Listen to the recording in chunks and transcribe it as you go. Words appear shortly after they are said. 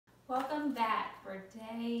Welcome back for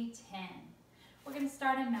day 10. We're going to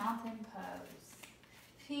start a mountain pose.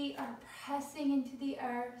 Feet are pressing into the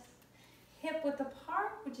earth, hip width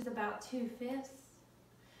apart, which is about 2/5.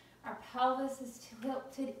 Our pelvis is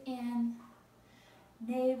tilted in,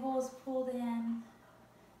 navel is pulled in,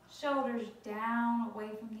 shoulders down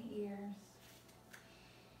away from the ears.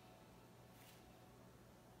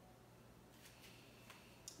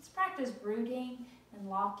 Let's practice rooting and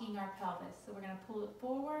locking our pelvis. So we're going to pull it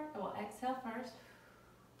forward. We'll exhale first.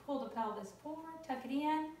 Pull the pelvis forward, tuck it in.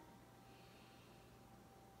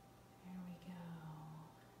 There we go.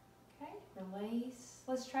 Okay, release.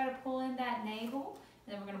 Let's try to pull in that navel,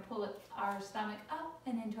 and then we're going to pull our stomach up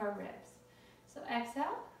and into our ribs. So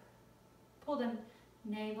exhale, pull the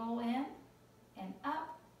navel in and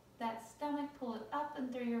up. That stomach, pull it up and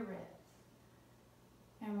through your ribs.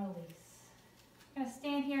 And release. We're going to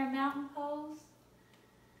stand here in mountain pose.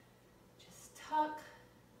 Tuck,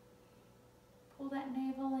 pull that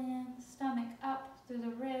navel in, stomach up through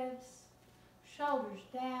the ribs, shoulders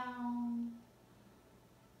down.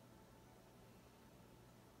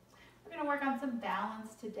 We're going to work on some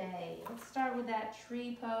balance today. Let's start with that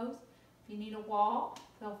tree pose. If you need a wall,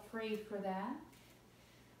 feel free for that.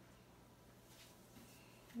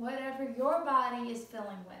 Whatever your body is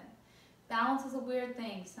feeling with. Balance is a weird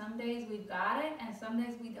thing. Some days we've got it and some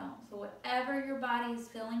days we don't. So whatever your body is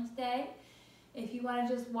feeling today, if you want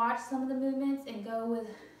to just watch some of the movements and go with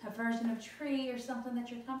a version of tree or something that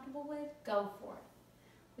you're comfortable with, go for it.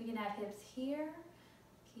 We can have hips here.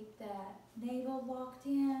 Keep that navel locked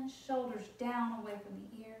in, shoulders down away from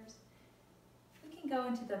the ears. We can go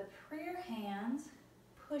into the prayer hands,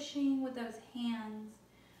 pushing with those hands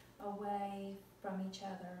away from each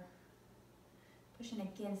other. Pushing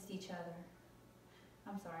against each other.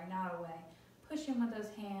 I'm sorry, not away. Pushing with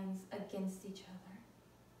those hands against each other.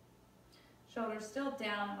 Shoulders still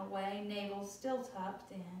down and away, navel still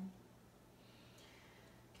tucked in.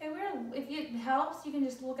 Okay, if it helps, you can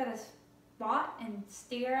just look at a spot and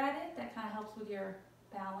stare at it. That kind of helps with your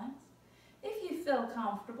balance. If you feel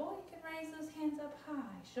comfortable, you can raise those hands up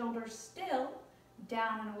high. Shoulders still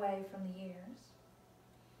down and away from the ears.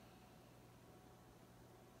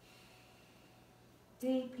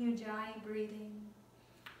 Deep Ujjayi breathing.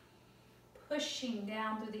 Pushing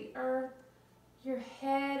down through the earth. Your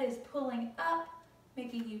head is pulling up,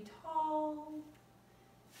 making you tall,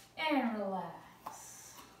 and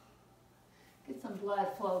relax. Get some blood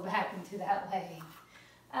flow back into that leg.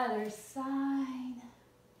 Other side.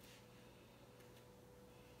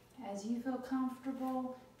 As you feel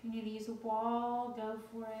comfortable, if you need to use a wall, go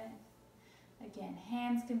for it. Again,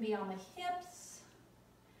 hands can be on the hips.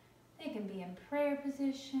 They can be in prayer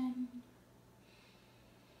position.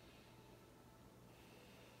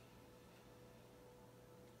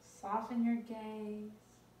 Soften your gaze.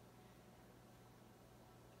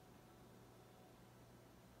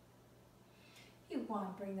 You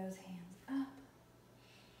want to bring those hands up.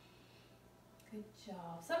 Good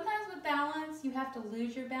job. Sometimes with balance, you have to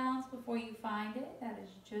lose your balance before you find it. That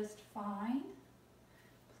is just fine.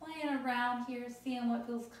 Playing around here, seeing what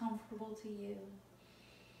feels comfortable to you.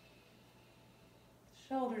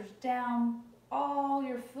 Shoulders down, all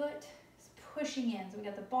your foot pushing in. So we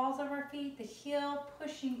got the balls of our feet, the heel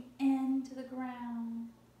pushing into the ground.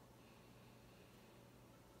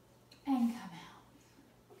 And come out.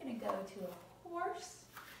 We're going to go to a horse.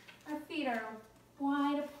 Our feet are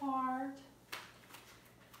wide apart.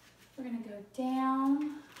 We're going to go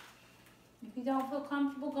down. If you don't feel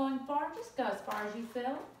comfortable going far, just go as far as you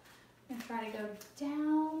feel. We're going to try to go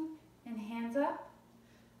down and hands up.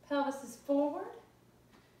 Pelvis is forward,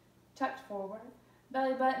 tucked forward.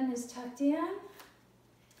 Belly button is tucked in.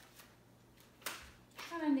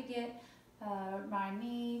 Trying to get my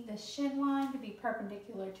knee, the shin line to be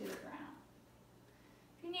perpendicular to the ground.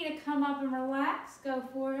 If you need to come up and relax, go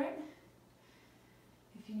for it.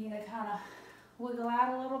 If you need to kind of wiggle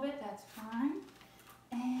out a little bit, that's fine.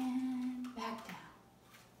 And back down.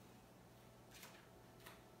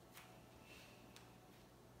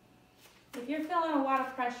 If you're feeling a lot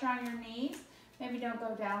of pressure on your knees, maybe don't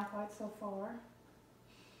go down quite so far.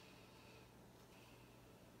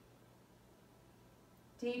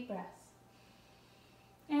 Deep breaths.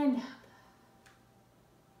 And up.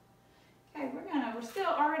 Okay, we're still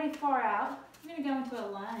already far out. We're gonna go into a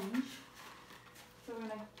lunge. So we're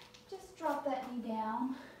gonna just drop that knee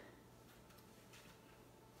down.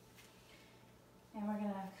 And we're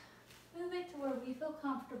gonna move it to where we feel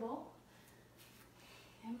comfortable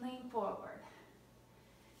and lean forward.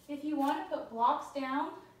 If you want to put blocks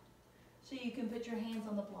down so you can put your hands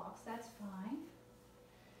on the blocks, that's fine.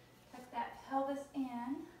 Tuck that pelvis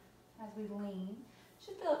in as we lean.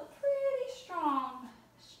 Should feel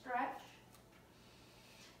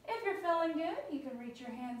your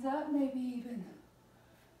hands up, maybe even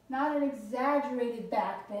not an exaggerated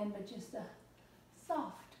back bend, but just a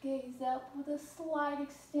soft gaze up with a slight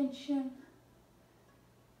extension.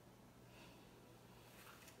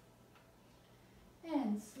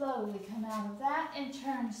 And slowly come out of that and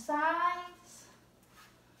turn sides.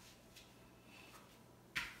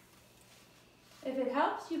 If it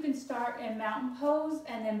helps, you can start in mountain pose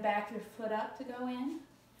and then back your foot up to go in.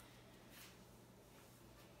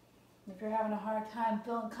 If you're having a hard time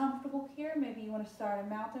feeling comfortable here, maybe you want to start in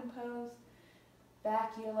mountain pose,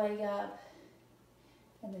 back your leg up,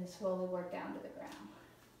 and then slowly work down to the ground.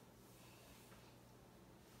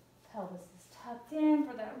 Pelvis is tucked in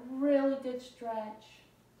for that really good stretch.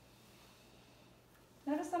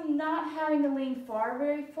 Notice I'm not having to lean far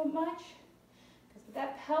very much, because with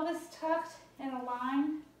that pelvis tucked and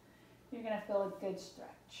aligned, you're going to feel a good stretch.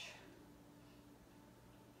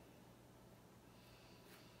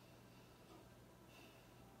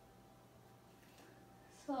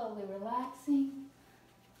 Slowly relaxing,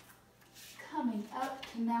 coming up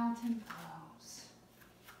to mountain pose.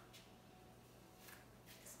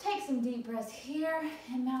 Let's take some deep breaths here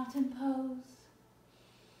in mountain pose.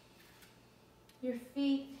 Your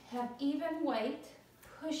feet have even weight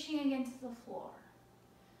pushing against the floor.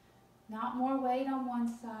 Not more weight on one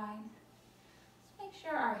side. Let's make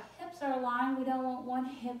sure our hips are aligned. We don't want one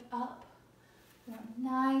hip up. We want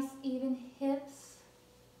nice, even hips.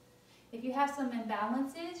 If you have some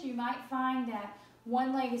imbalances, you might find that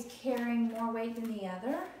one leg is carrying more weight than the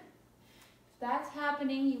other. If that's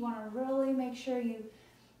happening, you want to really make sure you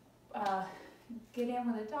get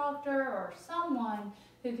in with a doctor or someone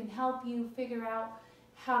who can help you figure out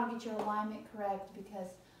how to get your alignment correct, because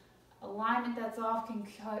alignment that's off can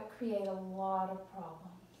create a lot of problems.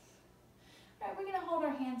 All right, we're going to hold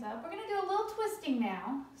our hands up. We're going to do a little twisting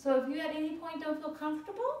now. So if you at any point don't feel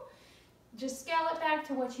comfortable, just scale it back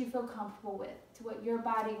to what you feel comfortable with, to what your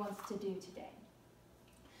body wants to do today.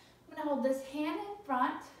 I'm going to hold this hand in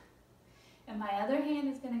front, and my other hand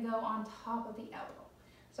is going to go on top of the elbow.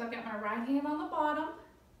 So I've got my right hand on the bottom,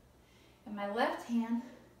 and my left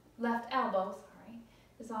elbow,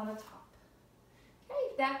 is on the top. Okay,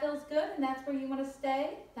 if that feels good and that's where you want to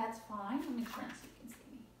stay, that's fine. Let me turn so you can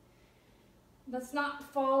see me. Let's not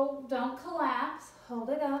fall, don't collapse.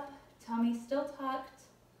 Hold it up, tummy still tucked.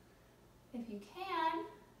 If you can,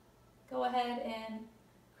 go ahead and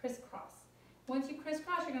crisscross. Once you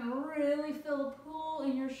crisscross, you're going to really feel a pull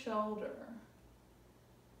in your shoulder.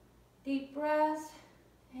 Deep breath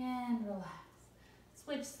and relax.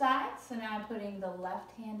 Switch sides, so now I'm putting the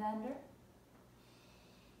left hand under.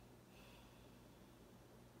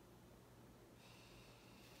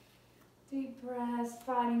 Deep breaths,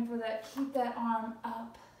 fighting for that, keep that arm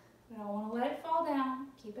up. We don't want to let it fall down,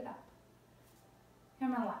 keep it up.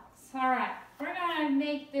 And relax. All right, we're going to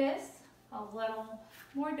make this a little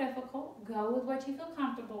more difficult. Go with what you feel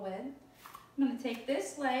comfortable with. I'm going to take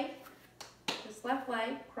this leg, this left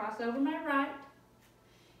leg, cross over my right,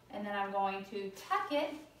 and then I'm going to tuck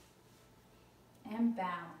it and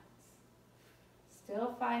balance.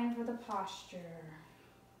 Still fighting for the posture.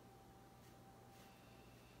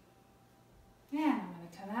 And I'm going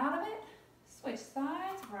to come out of it, switch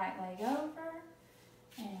sides, right leg over,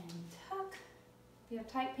 and tuck. If you have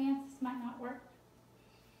tight pants, this might not work.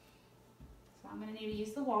 So I'm going to need to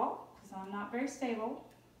use the wall because I'm not very stable.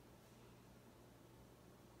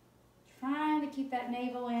 Trying to keep that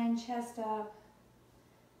navel in, chest up.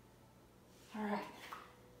 All right.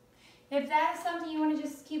 If that's something you want to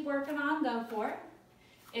just keep working on, go for it.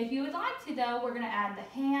 If you would like to, though, we're going to add the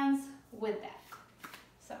hands with that.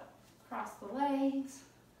 So cross the legs,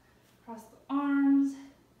 cross the arms,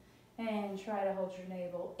 and try to hold your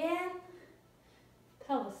navel in.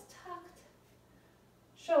 Pelvis tucked,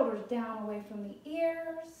 shoulders down away from the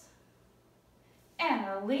ears, and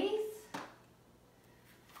release.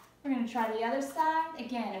 We're going to try the other side.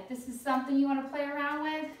 Again, if this is something you want to play around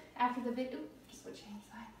with after the video, switch hands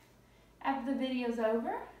side. After the video's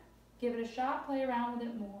over, give it a shot, play around with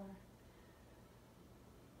it more.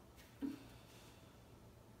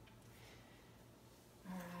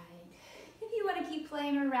 All right, if you want to keep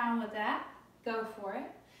playing around with that, go for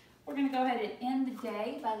it. We're going to go ahead and end the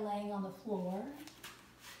day by laying on the floor.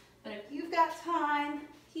 But if you've got time,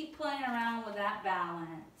 keep playing around with that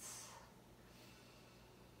balance.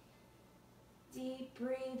 Deep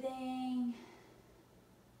breathing.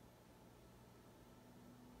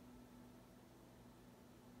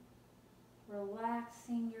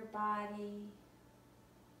 Relaxing your body.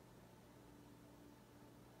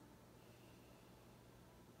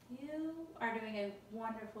 You are doing a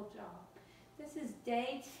wonderful job. This is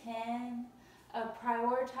day 10 of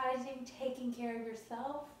prioritizing taking care of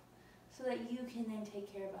yourself so that you can then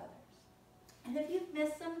take care of others. And if you've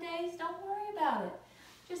missed some days, don't worry about it.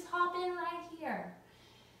 Just hop in right here.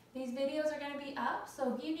 These videos are going to be up,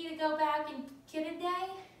 so if you need to go back and get a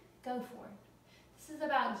day, go for it. This is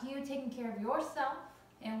about you taking care of yourself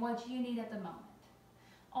and what you need at the moment.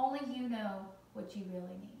 Only you know what you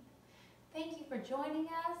really need. Thank you for joining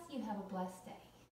us. You have a blessed day.